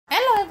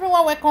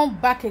everyone,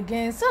 welcome back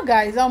again. So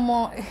guys,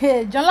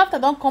 Johnlafta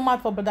don't come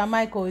out for brother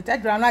Michael. He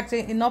said Grandma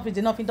say enough is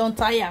enough. He don't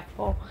tire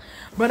for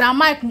brother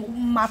Mike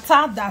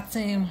matter that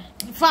in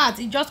fact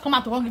he just come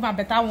out to give him a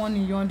better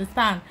warning. You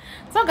understand?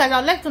 So guys,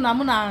 I'd like to know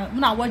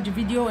Muna watch the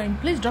video and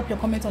please drop your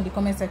comments on the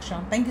comment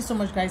section. Thank you so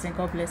much guys and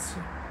God bless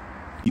you.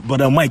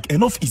 Brother Mike,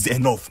 enough is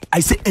enough. I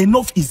say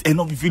enough is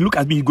enough. If you look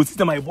at me, you go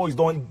see my voice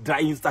don't dry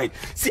inside.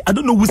 See, I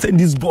don't know who sent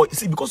this boy.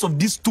 See, because of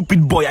this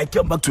stupid boy, I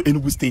came back to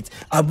Enugu State.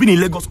 I've been in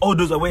Lagos all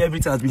those where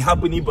everything has been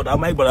happening. Brother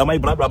Mike, blah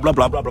blah blah blah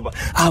blah blah blah.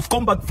 I have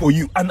come back for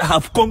you, and I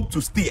have come to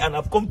stay, and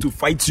I've come to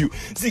fight you.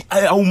 See,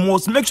 I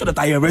must make sure that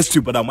I arrest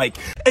you, Brother Mike.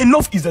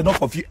 Enough is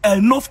enough of you.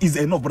 Enough is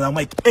enough, Brother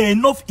Mike.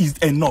 Enough is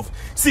enough.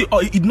 See,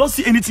 you did not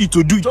see anything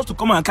to do just to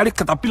come and carry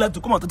caterpillar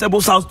to come at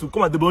Untouchable's house, to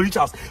come at the Rich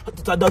house.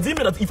 Does it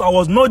mean that if I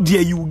was not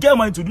there, you would get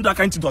mine to do that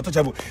kind of thing to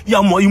Untouchable?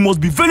 Yeah, you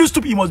must be very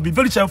stupid. You must be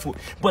very shameful.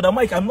 But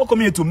Mike, I'm not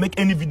coming here to make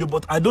any video.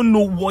 But I don't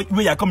know where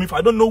you're coming from.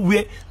 I don't know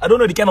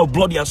the kind of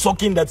blood you're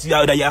sucking that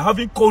you're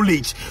having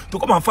college to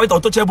come and fight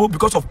Untouchable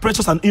because of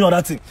pressures and any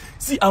other thing.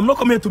 See, I'm not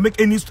coming here to make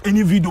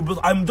any video. But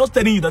I'm just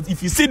telling you that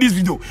if you see this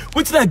video,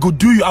 what did I go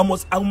do you? I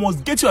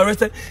must get you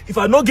arrested. If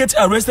I not get you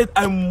arrested,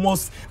 I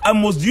must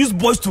use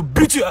boys to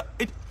beat you.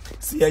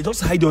 See,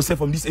 just hide yourself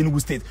from this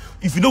Enugu State.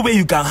 If you know where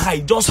you can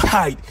hide, just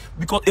hide.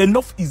 Because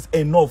enough is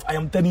enough. I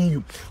am telling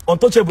you.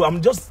 Untouchable,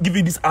 I'm just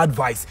giving this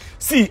advice.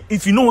 See,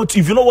 if you know what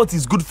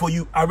is good for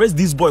you, arrest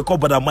this boy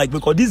called Brother Mike.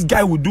 Because this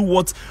guy will do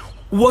what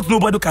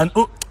nobody can.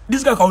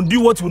 This guy can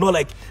do what you know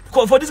like.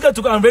 Because for this guy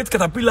to come and rent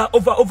caterpillar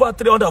over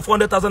 300,000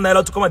 400,000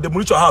 naira to come and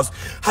demolish your house,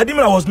 had him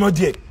I was not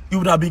there, he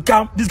would have been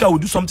calm. This guy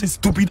would do something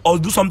stupid or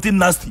do something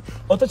nasty.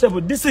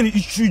 Untouchable, this thing, you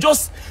should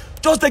just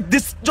take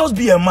this. Just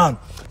be a man.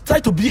 Try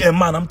to be a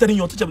man. I'm telling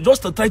you, Untouchable,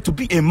 just to try to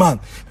be a man.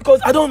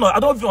 Because I don't know. I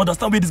don't even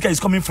understand where this guy is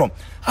coming from.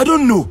 I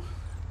don't know.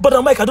 But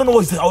Mike, I don't know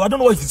what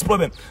is his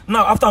problem.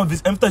 Now, after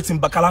it's in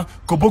Bakala,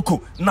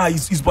 Koboko, now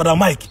it's Brother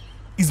Mike.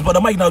 It's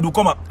Brother Mike now to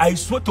come up. I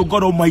swear to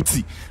God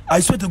Almighty. I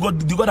swear to God,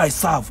 the God I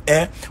serve.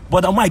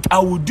 Brother Mike, I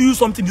will do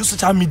something in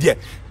social media.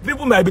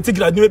 People might be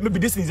thinking that maybe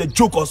this is a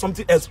joke or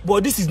something else.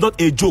 But this is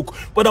not a joke.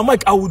 Brother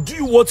Mike, I will do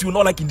you what you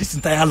not like in this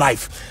entire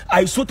life.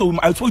 I swear to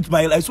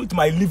my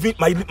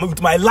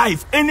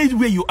life.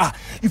 Anywhere you are.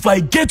 If I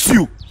get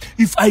you,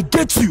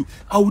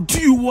 I will do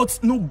you what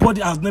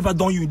nobody has never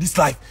done you in this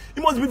life.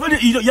 You must be very.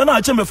 You're not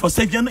a chamber for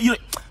safe.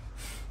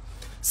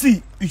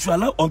 See, if you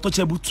allow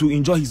Untouchable to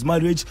enjoy his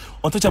marriage,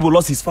 Untouchable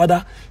lost his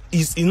father,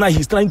 he's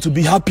trying to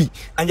be happy,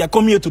 and you're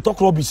coming here to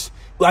talk rubbish.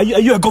 Are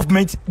you a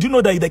government? Do you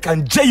know that they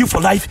can jail you for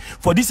life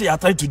for this you are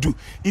trying to do?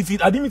 I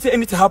didn't say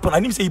anything happened, I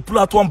didn't say you pull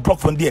out one block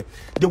from there,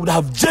 they would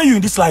have jailed you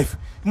in this life.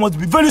 You must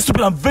be very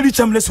stupid and very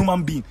shameless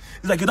human being.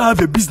 It's like you don't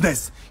have a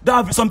business, you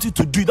don't have something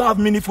to do, you don't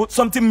have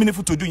something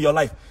meaningful to do in your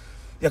life.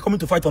 You're coming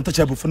to fight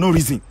Untouchable for no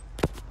reason.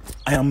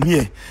 I am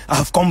here. I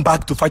have come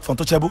back to fight for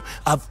Untouchable.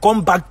 I've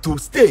come back to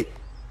stay.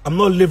 I'm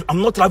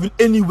not traveling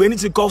anywhere.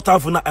 Anything called time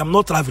for now. I'm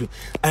not traveling.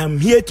 I am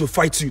here to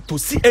fight you, to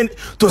see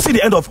the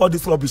end of all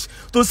this rubbish,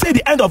 to see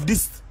the end of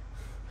this.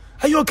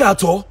 Are you okay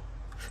at all?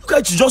 You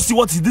can't just see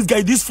what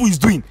this fool is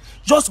doing.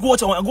 Just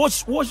watch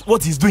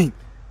what he's doing.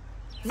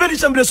 Very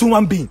shameless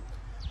human being.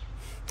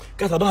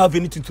 Guys, I don't have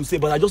anything to say,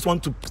 but I just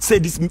want to say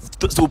this,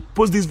 to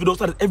post this video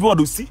so that everyone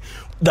will see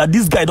that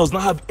this guy does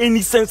not have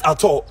any sense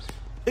at all.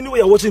 Anyway,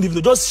 you're watching this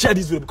video, just share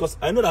this video, because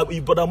I know that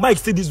if Brother Mike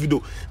see this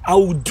video, I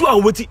will do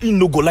and wait till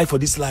no go live for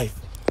this life.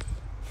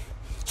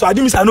 So I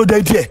didn't miss, I know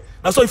they're there.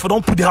 That's why if I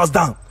don't put the house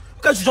down,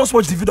 you guys should just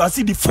watch the video and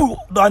see the fool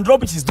and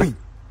rubbish he's doing.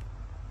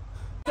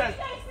 Wait, I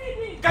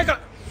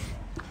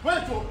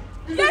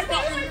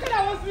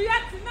was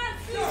reacting.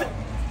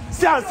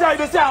 See,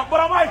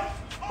 Brother Mike,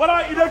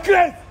 in the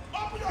crane.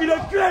 I'm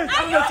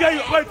gonna tell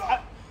you, wait,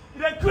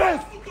 in the crane.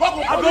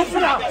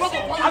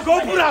 I go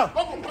put out.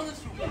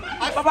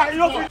 Baba, you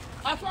know,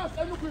 as far as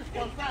Enugu is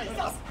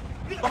concerned,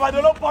 Baba,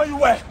 they don't pour you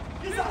where.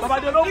 Baba,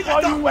 they don't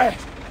pour you where.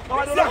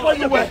 Baba, they don't pour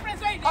you where.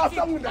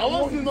 I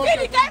want you to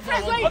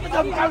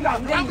calm down.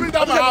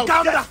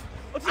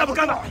 Calm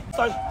down.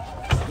 Sorry.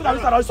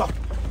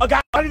 Okay,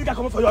 I need to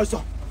come for your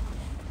son.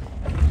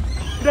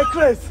 The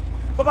craze.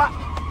 Baba,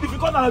 if you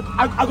come down,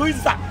 I go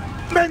use that.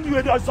 Men you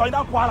in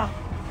that quarter.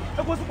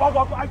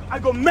 I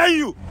go men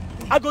you.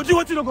 I go do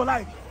what you don't go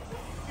like.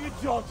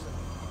 Idiot.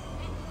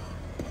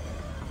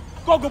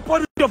 Go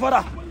put your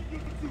father.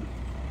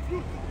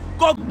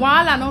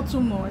 Wahala not too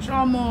much.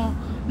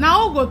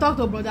 Now who go talk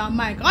to Brother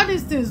Mike? All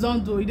these things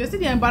don't do. You see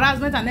the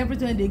embarrassment and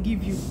everything they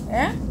give you.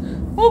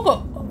 Who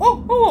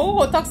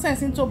go talk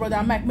sense into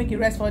Brother Mike, make it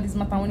rest for this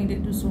matter when they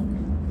do so?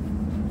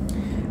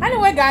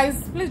 Anyway,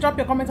 guys, please drop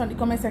your comment on the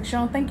comment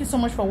section. Thank you so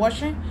much for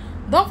watching.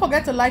 Don't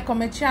forget to like,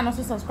 comment, share, and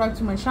also subscribe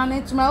to my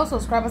channel. To my old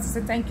subscribers, I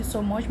say thank you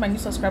so much. My new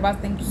subscribers,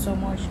 thank you so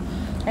much.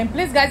 And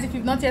please, guys, if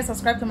you've not yet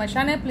subscribed to my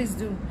channel, please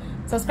do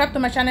subscribe to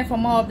my channel for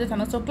more updates,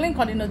 and also click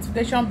on the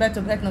notification bell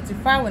to get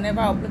notified whenever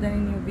I upload any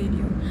new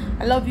video.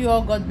 I love you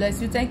all. God bless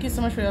you. Thank you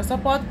so much for your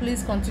support.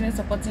 Please continue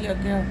supporting your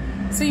girl.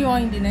 See you all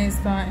in the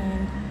next one,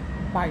 and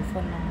bye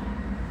for now.